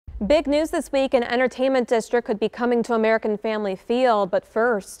Big news this week, an entertainment district could be coming to American Family Field. But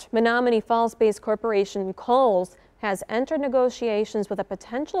first, Menominee Falls-based corporation Kohl's has entered negotiations with a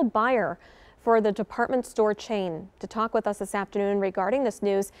potential buyer for the department store chain. To talk with us this afternoon regarding this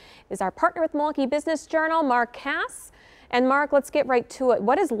news is our partner with Milwaukee Business Journal, Mark Kass. And Mark, let's get right to it.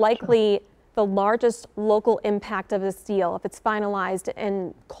 What is likely the largest local impact of this deal if it's finalized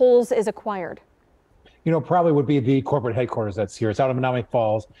and Kohl's is acquired? Probably would be the corporate headquarters that's here. It's out of Menominee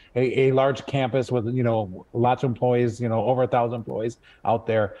Falls, a large campus with, lots of employees, over 1,000 employees out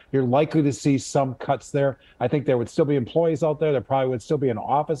there. You're likely to see some cuts there. I think there would still be employees out there. There probably would still be an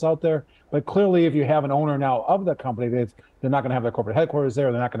office out there. But clearly, if you have an owner now of the company, they're not going to have their corporate headquarters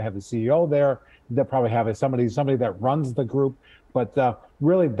there. They're not going to have the CEO there. They'll probably have somebody that runs the group. But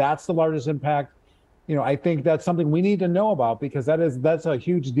really, that's the largest impact. I think that's something we need to know about because that's a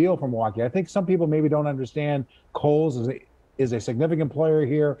huge deal for Milwaukee. I think some people maybe don't understand Kohl's is a significant player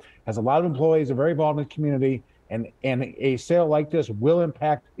here, has a lot of employees, are very involved in the community, and a sale like this will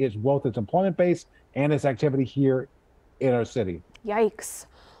impact both its employment base and its activity here in our city. Yikes.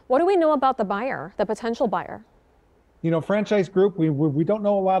 What do we know about the buyer, the potential buyer? Franchise group, we don't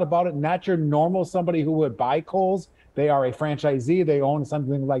know a lot about it. Not your normal somebody who would buy Kohl's. They are a franchisee. They own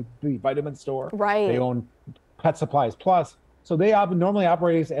something like the vitamin store. Right. They own Pet Supplies Plus. So they normally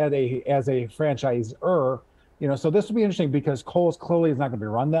operate as a franchisor. So this will be interesting because Kohl's clearly is not going to be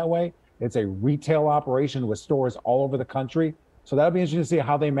run that way. It's a retail operation with stores all over the country. So that'll be interesting to see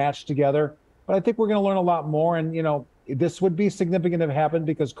how they match together. But I think we're going to learn a lot more. And, this would be significant if it happened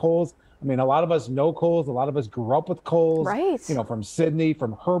because Kohl's, a lot of us know Kohl's. A lot of us grew up with Kohl's. Right. From Sydney,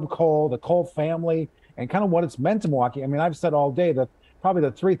 from Herb Kohl, the Kohl family, and kind of what it's meant to Milwaukee. I've said all day that probably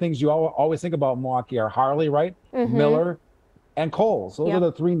the three things you always think about Milwaukee are Harley, right? Mm-hmm. Miller, and Kohl's. Those are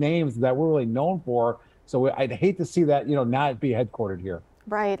the three names that we're really known for. So I'd hate to see that, not be headquartered here.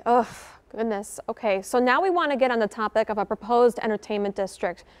 Right. Oh, goodness. Okay. So now we want to get on the topic of a proposed entertainment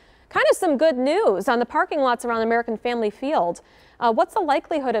district. Kind of some good news on the parking lots around American Family Field. What's the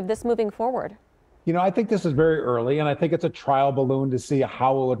likelihood of this moving forward? I think this is very early, and I think it's a trial balloon to see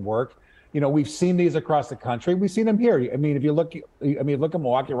how it would work. We've seen these across the country. We've seen them here. If you look, look at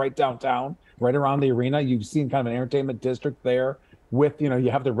Milwaukee, right downtown, right around the arena, you've seen kind of an entertainment district there with, you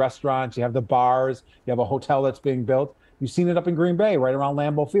have the restaurants, you have the bars, you have a hotel that's being built. You've seen it up in Green Bay, right around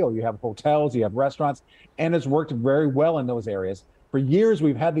Lambeau Field. You have hotels, you have restaurants, and it's worked very well in those areas. For years,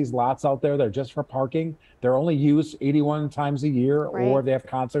 we've had these lots out there that are just for parking. They're only used 81 times a year, right, or they have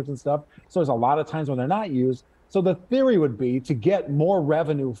concerts and stuff. So there's a lot of times when they're not used. So the theory would be to get more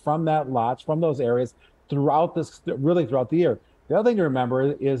revenue from that lots, from those areas throughout the year. The other thing to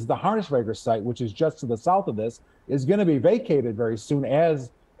remember is the Harnessmaker site, which is just to the south of this, is going to be vacated very soon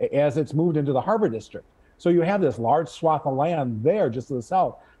as it's moved into the Harbor District. So you have this large swath of land there just to the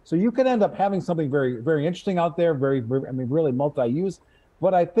south. So you could end up having something very, very interesting out there, really multi-use.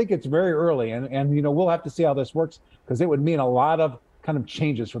 But I think it's very early, and we'll have to see how this works because it would mean a lot of kind of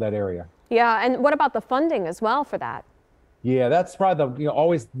changes for that area. Yeah, and what about the funding as well for that? Yeah, that's probably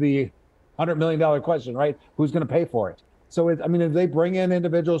always the $100 million question, right? Who's going to pay for it? So, if they bring in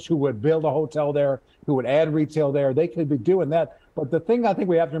individuals who would build a hotel there, who would add retail there, they could be doing that. But the thing I think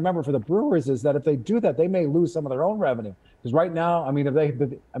we have to remember for the brewers is that if they do that, they may lose some of their own revenue. Because right now,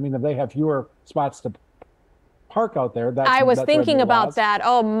 if they have fewer spots to park out there, I was thinking about that.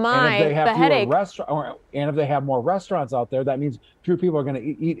 Oh my, and if they have the headache. And if they have more restaurants out there, that means fewer people are going to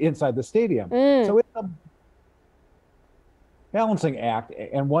eat inside the stadium. So it's a balancing act,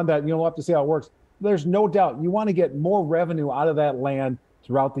 and one that we'll have to see how it works. There's no doubt you want to get more revenue out of that land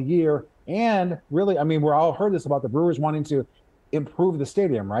throughout the year. And really, we're all heard this about the Brewers wanting to improve the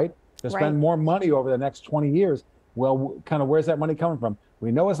stadium, right? To spend more money over the next 20 years. Well, kind of where's that money coming from?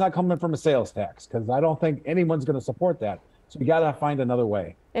 We know it's not coming from a sales tax because I don't think anyone's going to support that. So we got to find another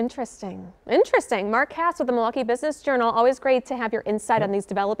way. Interesting. Interesting. Mark Kass with the Milwaukee Business Journal. Always great to have your insight on these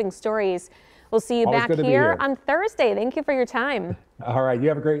developing stories. We'll see you back here on Thursday. Thank you for your time. All right. You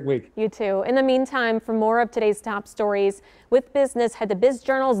have a great week. You too. In the meantime, for more of today's top stories with business, head to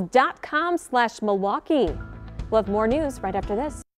bizjournals.com/Milwaukee. We'll have more news right after this.